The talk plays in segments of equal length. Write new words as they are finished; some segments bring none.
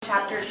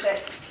chapter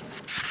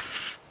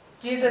 6.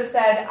 Jesus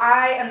said,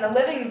 "I am the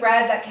living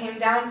bread that came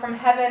down from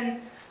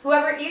heaven.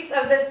 Whoever eats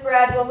of this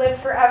bread will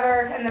live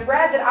forever, and the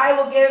bread that I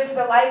will give for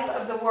the life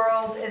of the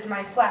world is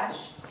my flesh."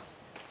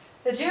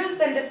 The Jews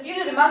then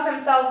disputed among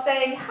themselves,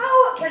 saying,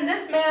 "How can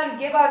this man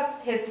give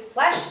us his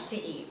flesh to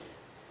eat?"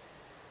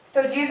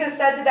 So Jesus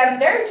said to them,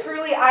 "Very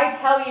truly I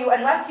tell you,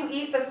 unless you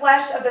eat the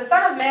flesh of the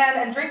Son of Man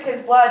and drink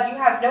his blood, you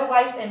have no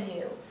life in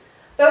you.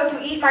 Those who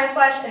eat my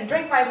flesh and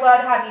drink my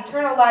blood have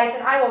eternal life,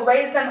 and I will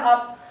raise them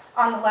up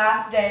on the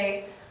last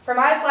day. For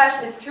my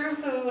flesh is true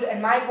food,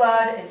 and my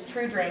blood is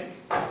true drink.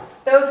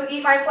 Those who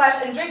eat my flesh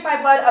and drink my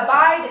blood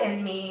abide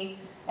in me,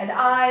 and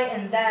I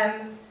in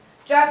them.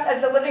 Just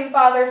as the living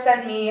Father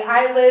sent me,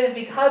 I live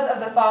because of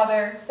the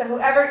Father, so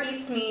whoever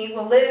eats me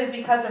will live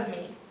because of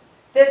me.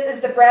 This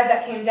is the bread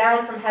that came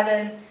down from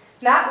heaven,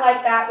 not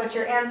like that which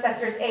your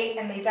ancestors ate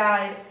and they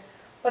died,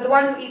 but the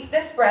one who eats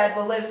this bread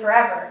will live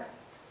forever."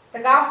 The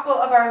Gospel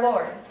of our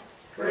Lord.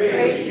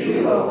 Praise to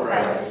you, O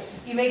Christ.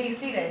 You may be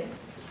seated.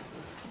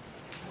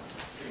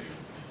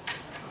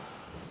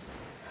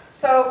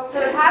 So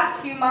for the past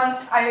few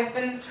months, I've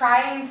been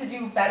trying to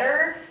do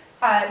better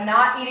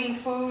not eating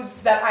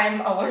foods that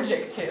I'm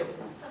allergic to.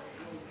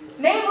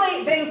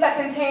 Namely, things that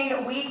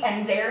contain wheat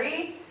and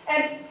dairy.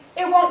 And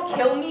it won't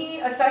kill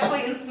me,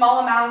 especially in small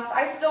amounts.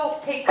 I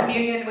still take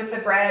communion with the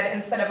bread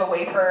instead of a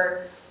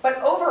wafer.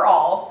 But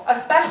overall,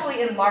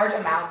 especially in large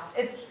amounts,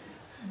 it's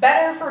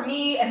better for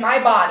me and my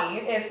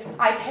body if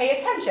I pay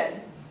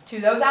attention to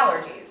those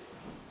allergies.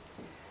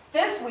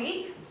 This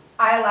week,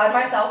 I allowed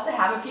myself to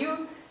have a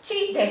few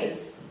cheat days.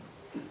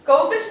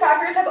 Goldfish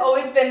crackers have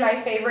always been my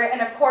favorite,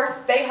 and of course,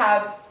 they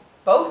have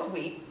both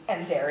wheat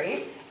and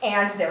dairy,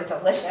 and they're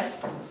delicious.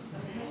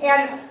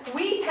 And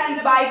we tend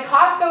to buy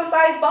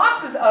Costco-sized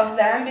boxes of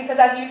them because,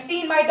 as you've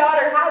seen my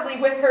daughter Hadley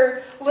with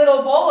her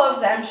little bowl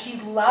of them,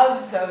 she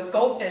loves those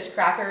goldfish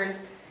crackers.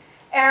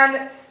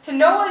 And to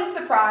no one's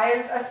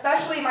surprise,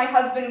 especially my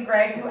husband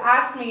Greg, who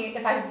asked me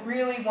if I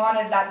really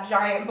wanted that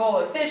giant bowl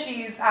of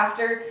fishies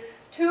after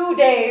 2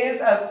 days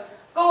of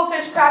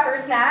goldfish cracker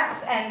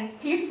snacks and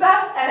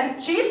pizza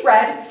and cheese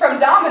bread from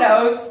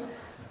Domino's,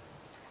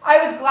 I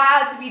was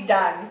glad to be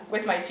done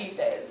with my cheat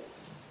days.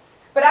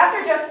 But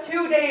after just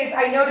 2 days,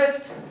 I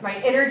noticed my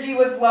energy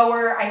was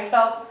lower, I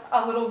felt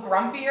a little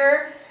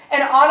grumpier,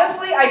 and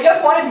honestly, I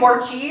just wanted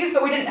more cheese,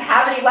 but we didn't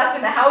have any left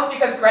in the house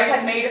because Greg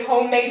had made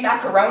homemade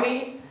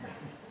macaroni.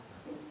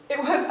 It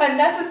was a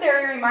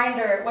necessary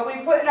reminder what we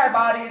put in our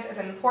bodies is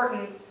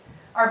important.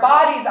 Our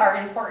bodies are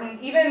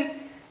important,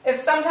 even if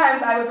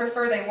sometimes I would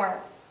prefer they weren't.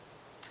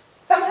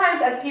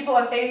 Sometimes as people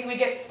of faith, we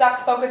get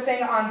stuck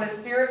focusing on the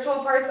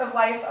spiritual parts of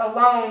life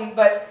alone,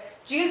 but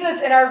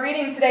Jesus in our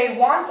reading today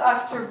wants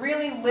us to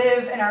really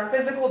live in our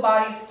physical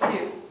bodies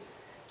too.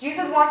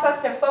 Jesus wants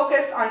us to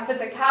focus on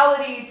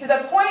physicality to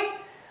the point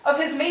of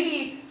his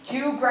maybe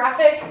too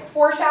graphic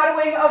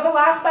foreshadowing of the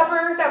Last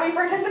Supper that we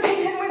participate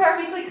in with our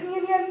weekly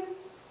communion.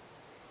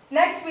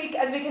 Next week,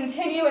 as we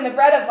continue in the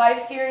Bread of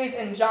Life series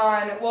in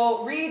John,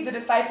 we'll read the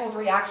disciples'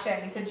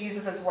 reaction to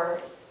Jesus'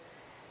 words.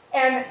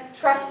 And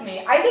trust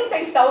me, I think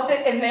they felt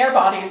it in their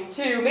bodies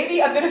too. Maybe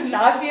a bit of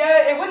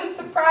nausea. It wouldn't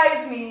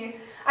surprise me.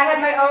 I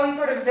had my own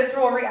sort of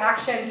visceral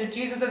reaction to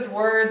Jesus'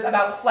 words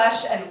about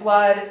flesh and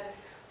blood.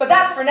 But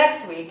that's for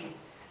next week.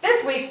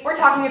 This week, we're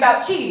talking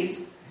about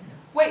cheese.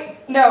 Wait,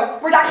 no,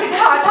 we're not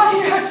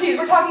talking about cheese.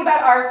 We're talking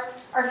about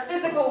our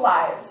physical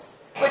lives,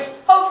 which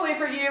hopefully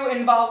for you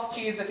involves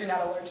cheese if you're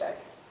not allergic.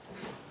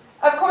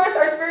 Of course,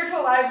 our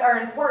spiritual lives are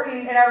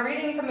important. In our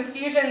reading from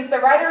Ephesians, the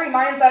writer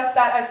reminds us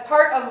that as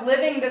part of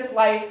living this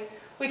life,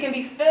 we can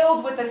be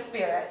filled with the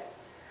Spirit.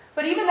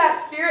 But even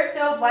that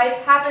Spirit-filled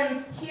life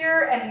happens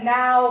here and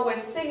now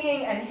with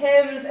singing and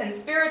hymns and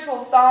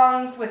spiritual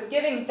songs, with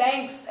giving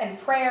thanks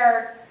and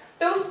prayer.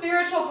 Those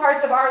spiritual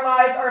parts of our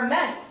lives are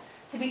meant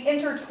to be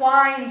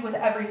intertwined with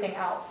everything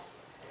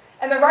else.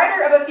 And the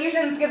writer of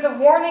Ephesians gives a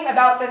warning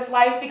about this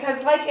life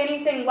because, like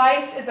anything,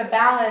 life is a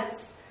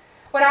balance.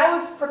 When I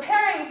was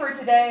preparing for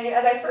today,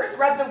 as I first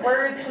read the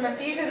words from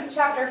Ephesians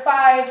chapter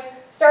 5,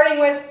 starting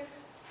with,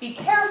 "Be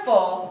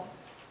careful,"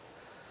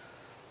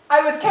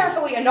 I was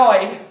carefully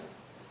annoyed.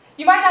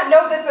 You might not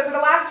know this, but for the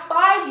last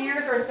 5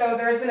 years or so,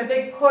 there has been a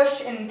big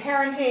push in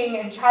parenting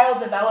and child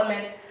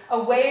development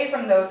away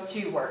from those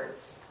two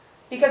words.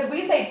 Because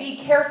we say "be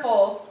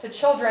careful" to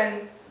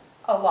children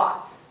a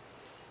lot.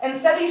 And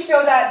studies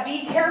show that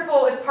 "be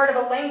careful" is part of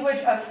a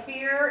language of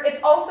fear.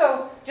 It's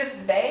also just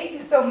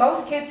vague, so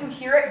most kids who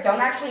hear it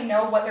don't actually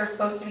know what they're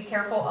supposed to be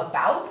careful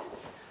about.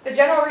 The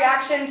general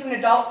reaction to an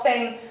adult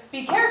saying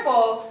 "be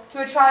careful"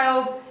 to a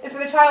child is for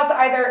the child to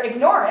either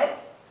ignore it,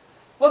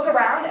 look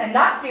around and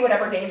not see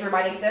whatever danger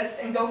might exist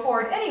and go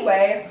forward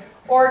anyway,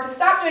 or to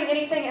stop doing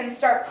anything and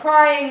start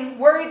crying,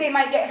 worried they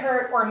might get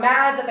hurt, or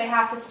mad that they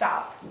have to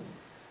stop.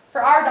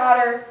 For our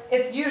daughter,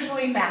 it's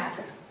usually mad.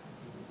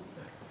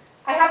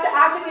 I have to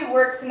actively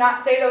work to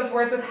not say those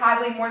words with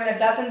Hadley more than a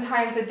dozen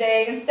times a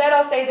day. Instead,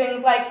 I'll say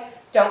things like,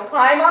 "Don't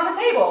climb on the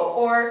table,"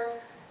 or,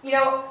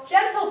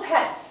 gentle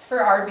pets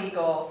for our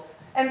beagle.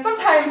 And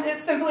sometimes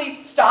it's simply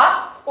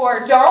 "stop,"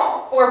 or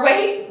don't, or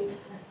wait.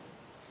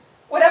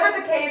 Whatever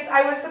the case,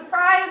 I was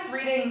surprised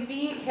reading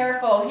 "be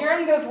careful,"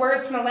 hearing those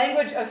words from a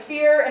language of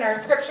fear in our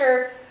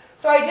scripture,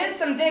 so I did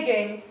some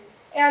digging,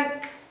 and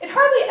it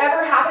hardly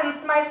ever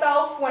happens to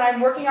myself when I'm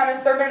working on a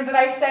sermon that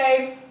I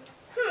say,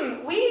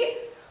 we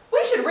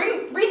should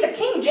read the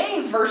King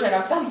James version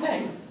of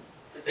something.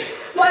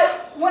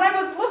 But when I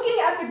was looking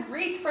at the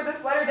Greek for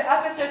this letter to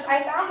Ephesus,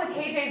 I found the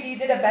KJV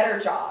did a better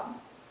job.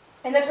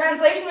 In the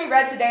translation we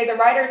read today, the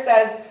writer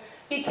says,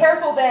 "Be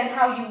careful then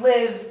how you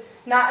live,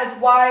 not as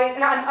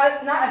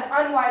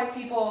unwise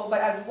people,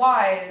 but as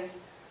wise."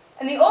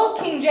 And the Old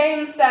King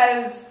James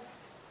says,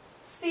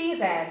 "See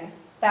then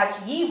that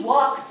ye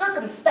walk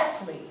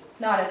circumspectly,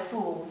 not as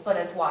fools, but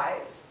as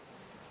wise."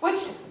 Which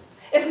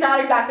is not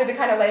exactly the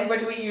kind of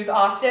language we use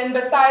often.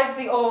 Besides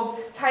the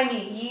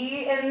old-timey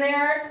 "ye" in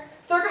there,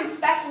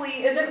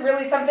 circumspectly isn't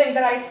really something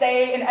that I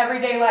say in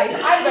everyday life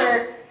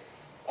either.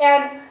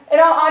 And in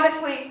all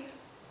honesty,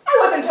 I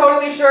wasn't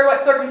totally sure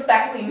what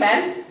circumspectly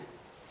meant.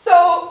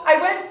 So I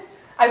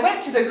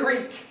went to the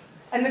Greek.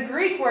 And the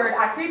Greek word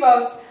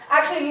akribos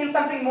actually means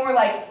something more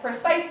like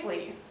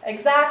precisely,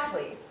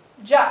 exactly,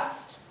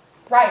 just,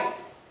 right.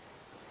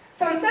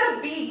 So instead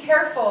of "be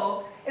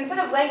careful," instead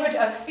of language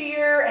of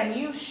fear and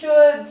 "you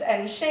shoulds"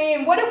 and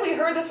shame, what if we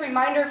heard this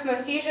reminder from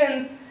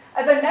Ephesians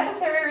as a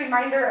necessary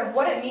reminder of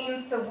what it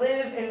means to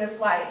live in this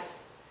life?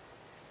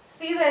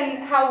 See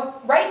then how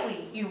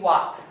rightly you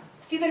walk.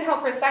 See then how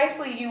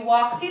precisely you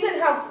walk. See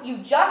then how you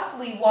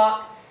justly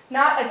walk,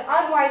 not as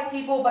unwise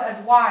people, but as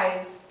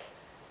wise.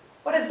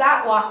 What does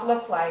that walk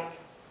look like?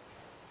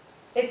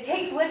 It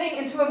takes living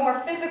into a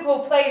more physical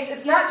place.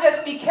 It's not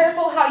just "be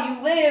careful how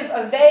you live,"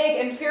 a vague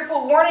and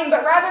fearful warning,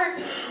 but rather,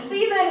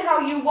 see then how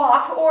you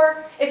walk, or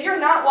if you're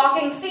not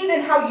walking, see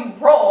then how you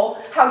roll,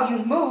 how you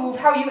move,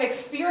 how you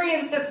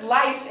experience this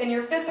life in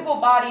your physical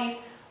body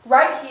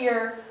right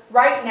here,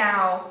 right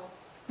now,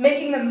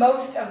 making the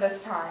most of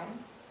this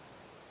time.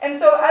 And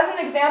so as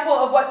an example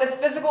of what this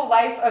physical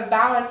life of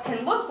balance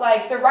can look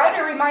like, the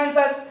writer reminds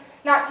us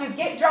not to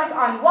get drunk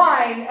on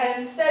wine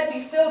and instead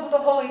be filled with the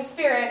Holy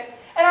Spirit.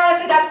 And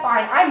honestly, that's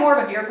fine. I'm more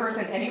of a beer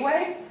person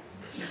anyway.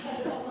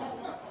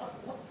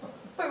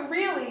 But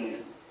really,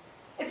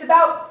 it's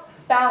about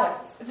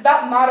balance. It's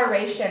about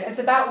moderation. It's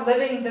about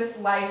living this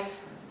life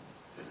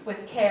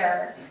with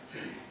care.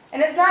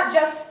 And it's not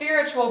just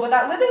spiritual, but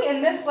that living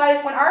in this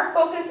life when our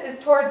focus is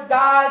towards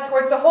God,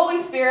 towards the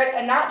Holy Spirit,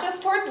 and not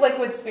just towards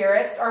liquid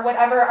spirits or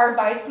whatever our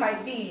vice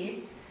might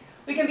be,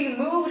 we can be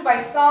moved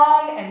by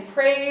song and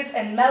praise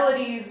and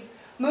melodies,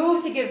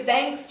 moved to give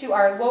thanks to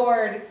our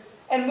Lord,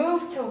 and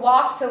moved to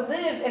walk, to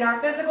live in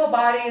our physical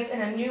bodies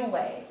in a new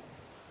way.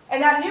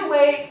 And that new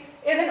way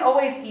isn't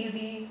always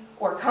easy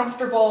or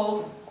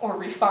comfortable or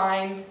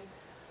refined.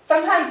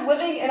 Sometimes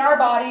living in our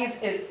bodies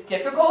is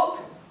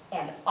difficult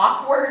and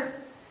awkward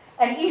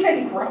and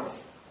even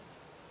gross.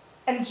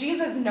 And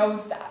Jesus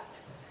knows that.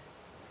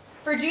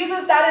 For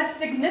Jesus, that is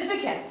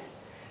significant.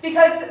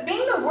 Because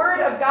being the Word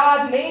of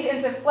God made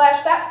into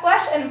flesh, that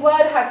flesh and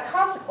blood has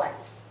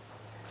consequence.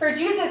 For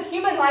Jesus,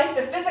 human life,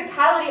 the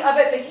physicality of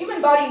it, the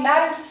human body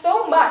matters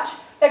so much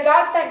that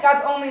God sent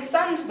God's only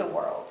Son to the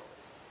world.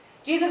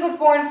 Jesus was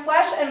born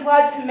flesh and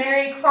blood to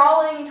Mary,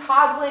 crawling,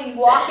 toddling,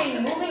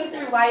 walking, moving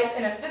through life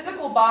in a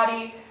physical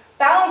body,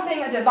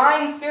 balancing a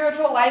divine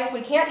spiritual life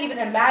we can't even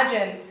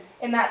imagine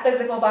in that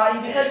physical body.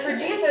 Because for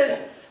Jesus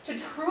to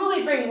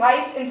truly bring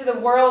life into the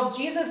world,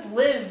 Jesus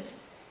lived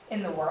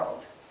in the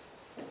world.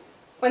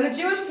 When the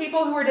Jewish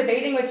people who were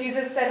debating with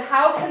Jesus said,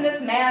 "How can this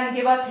man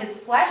give us his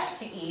flesh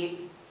to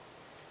eat?"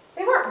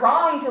 they weren't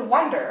wrong to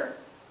wonder.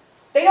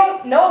 They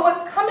don't know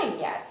what's coming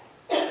yet.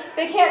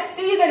 They can't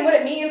see then what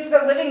it means for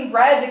the living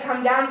bread to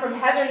come down from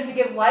heaven to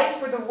give life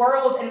for the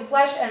world in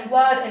flesh and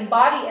blood and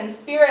body and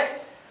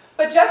spirit.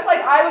 But just like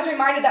I was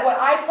reminded that what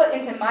I put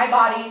into my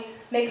body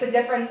makes a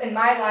difference in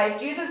my life,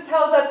 Jesus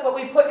tells us what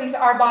we put into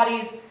our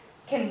bodies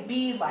can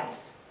be life.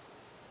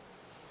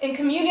 In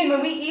communion,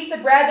 when we eat the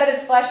bread that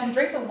is flesh and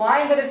drink the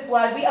wine that is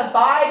blood, we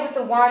abide with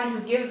the one who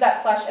gives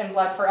that flesh and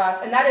blood for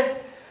us. And that is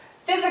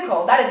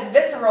physical, that is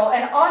visceral,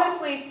 and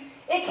honestly,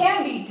 it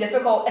can be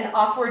difficult and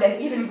awkward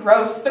and even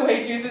gross the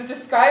way Jesus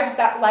describes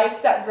that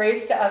life, that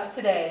grace to us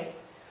today.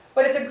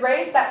 But it's a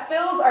grace that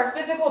fills our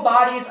physical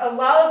bodies, a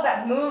love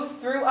that moves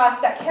through us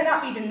that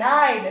cannot be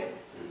denied,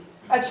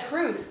 a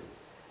truth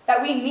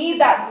that we need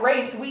that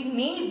grace, we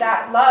need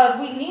that love,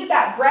 we need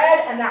that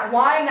bread and that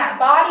wine, that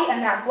body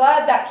and that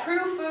blood, that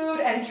true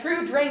food and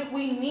true drink.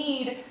 We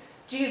need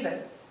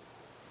Jesus.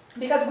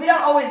 Because we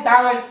don't always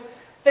balance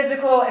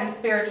physical and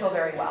spiritual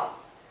very well.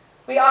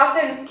 We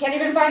often can't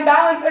even find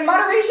balance and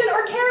moderation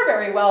or care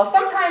very well.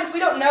 Sometimes we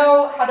don't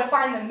know how to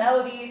find the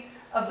melody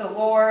of the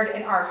Lord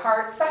in our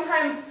hearts.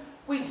 Sometimes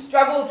we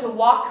struggle to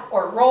walk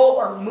or roll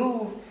or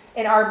move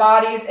in our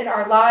bodies, in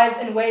our lives,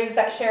 in ways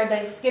that share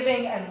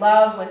thanksgiving and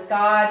love with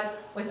God,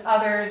 with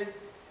others,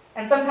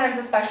 and sometimes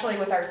especially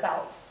with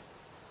ourselves.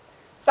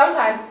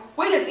 Sometimes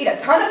we just eat a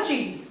ton of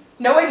cheese,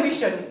 knowing we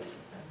shouldn't.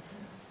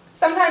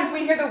 Sometimes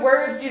we hear the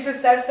words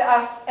Jesus says to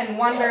us and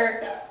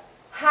wonder,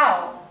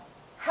 how?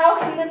 How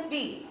can this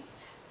be?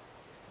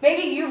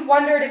 Maybe you've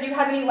wondered if you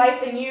have any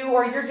life in you,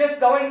 or you're just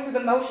going through the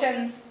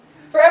motions.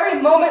 For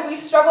every moment we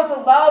struggle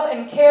to love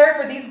and care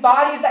for these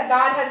bodies that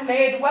God has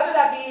made, whether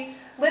that be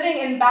living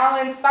in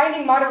balance,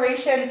 finding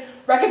moderation,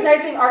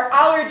 recognizing our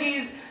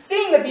allergies,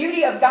 seeing the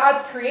beauty of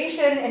God's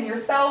creation in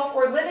yourself,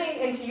 or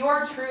living into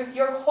your truth,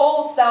 your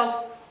whole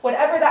self,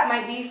 whatever that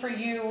might be for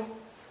you.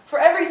 For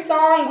every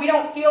song we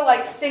don't feel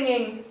like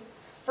singing,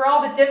 for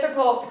all the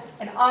difficult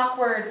and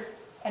awkward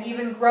and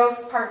even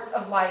gross parts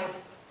of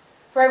life,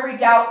 for every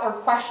doubt or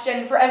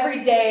question, for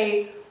every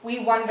day we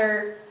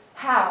wonder,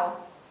 how?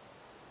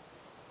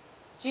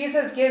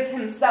 Jesus gives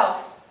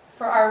himself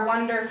for our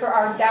wonder, for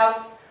our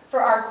doubts,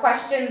 for our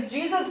questions.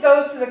 Jesus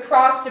goes to the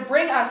cross to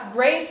bring us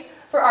grace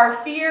for our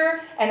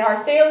fear and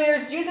our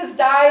failures. Jesus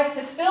dies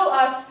to fill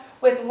us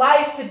with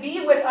life, to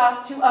be with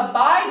us, to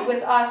abide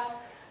with us,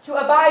 to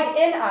abide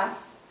in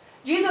us.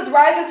 Jesus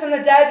rises from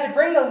the dead to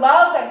bring the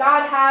love that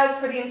God has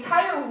for the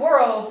entire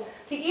world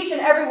to each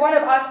and every one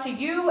of us, to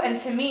you and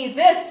to me.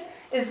 This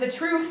is the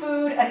true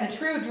food and the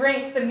true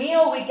drink, the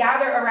meal we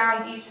gather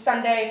around each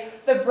Sunday,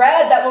 the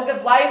bread that will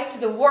give life to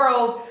the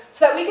world,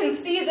 so that we can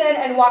see then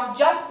and walk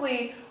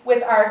justly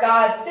with our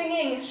God,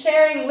 singing,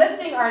 sharing,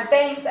 lifting our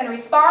thanks, and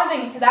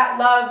responding to that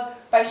love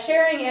by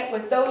sharing it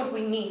with those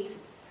we meet,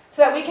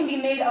 so that we can be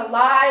made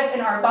alive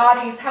in our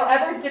bodies,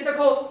 however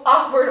difficult,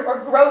 awkward,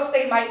 or gross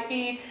they might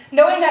be,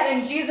 knowing that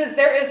in Jesus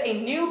there is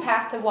a new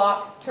path to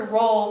walk, to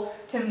roll,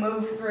 to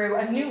move through,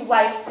 a new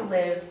life to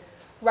live,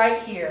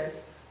 right here,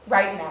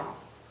 right now.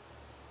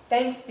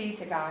 Thanks be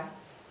to God.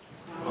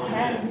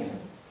 Amen.